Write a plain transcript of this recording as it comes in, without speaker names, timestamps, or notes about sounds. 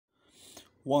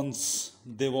Once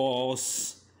there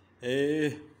was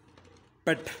a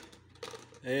pet,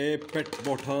 pet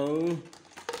bottle,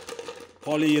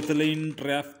 polyethylene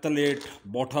terephthalate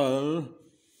bottle,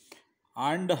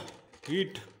 and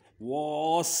it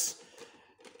was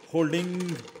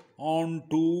holding on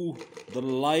to the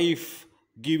life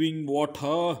giving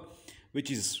water, which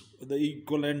is the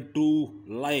equivalent to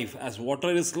life. As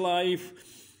water is life,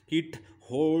 it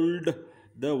hold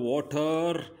the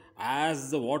water, as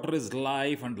the water is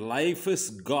life and life is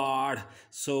God.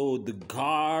 So the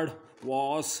God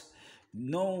was,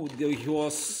 no, he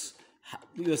was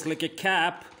like a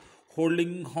cap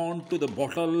holding on to the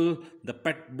bottle, the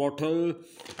pet bottle,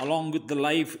 along with the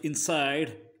life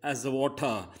inside as the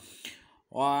water.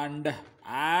 And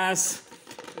uh,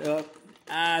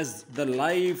 as the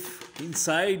life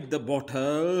inside the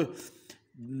bottle,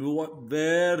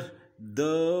 where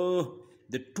the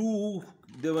two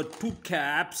there were two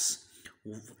caps.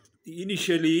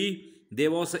 Initially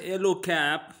there was a yellow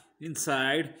cap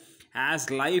inside. As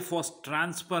life was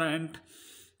transparent,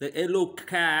 the yellow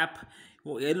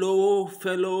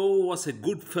fellow was a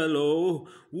good fellow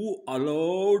who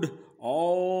allowed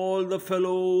all the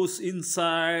fellows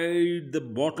inside the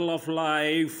bottle of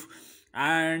life,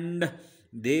 and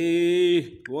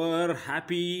they were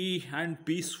happy and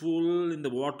peaceful in the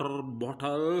water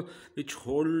bottle which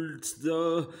holds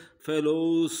the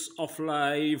fellows of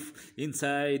life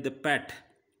inside the pet.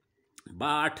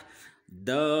 But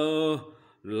the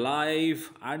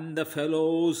life and the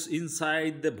fellows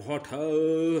inside the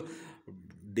bottle,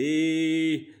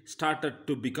 they started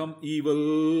to become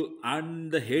evil,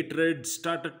 and the hatred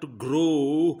started to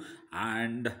grow,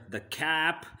 and the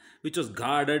cap, which was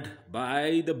guarded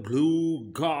by the blue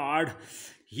god,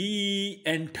 he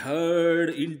entered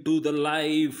into the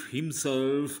life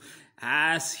himself.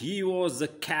 As he was the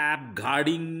cap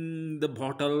guarding the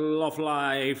bottle of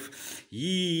life,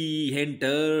 he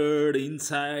entered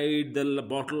inside the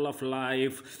bottle of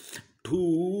life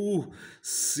to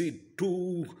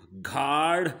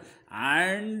guard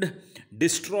and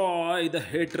destroy the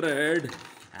hatred.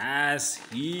 As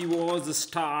he was the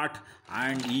start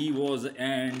and he was the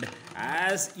end,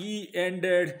 as he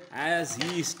ended, as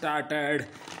he started,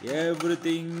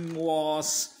 everything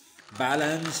was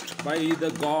balanced by the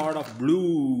god of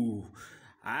blue.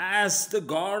 As the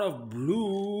god of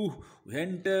blue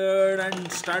entered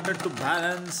and started to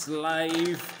balance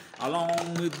life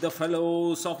along with the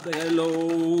fellows of the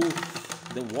yellow,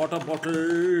 the water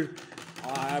bottle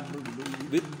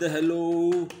with the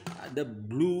yellow, the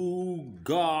blue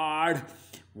god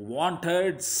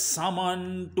wanted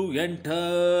someone to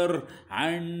enter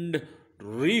and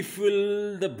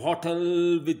refill the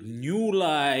bottle with new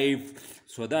life,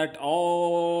 so that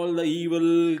all the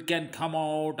evil can come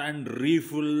out and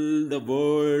refill the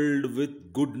world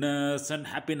with goodness and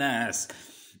happiness.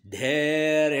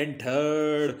 There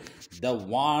entered the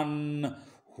one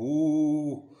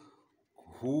who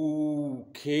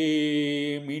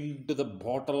came into the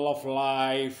bottle of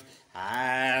life.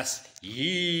 As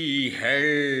he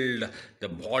held the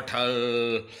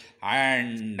bottle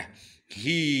and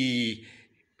he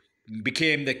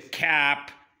became the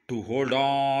cap to hold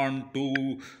on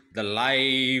to the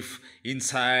life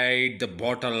inside the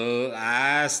bottle.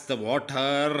 As the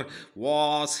water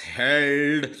was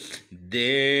held,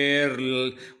 there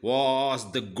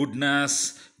was the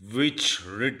goodness which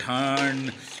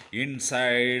returned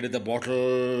inside the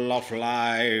bottle of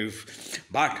life.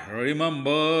 But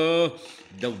remember,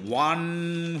 the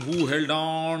one who held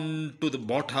on to the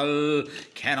bottle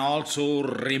can also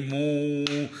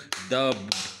remove the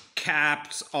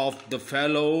caps of the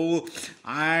fellow,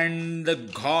 and the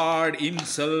god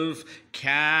himself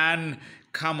can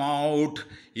come out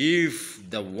if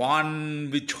the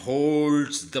one which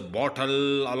holds the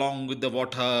bottle along with the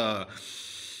water,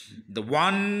 the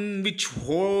one which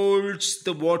holds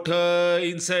the water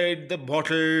inside the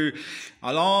bottle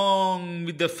along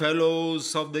with the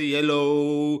fellows of the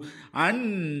yellow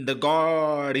and the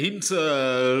god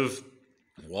himself,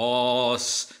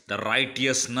 was the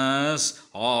righteousness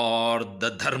or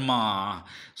the Dharma.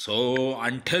 So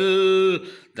until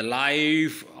the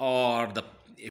life or the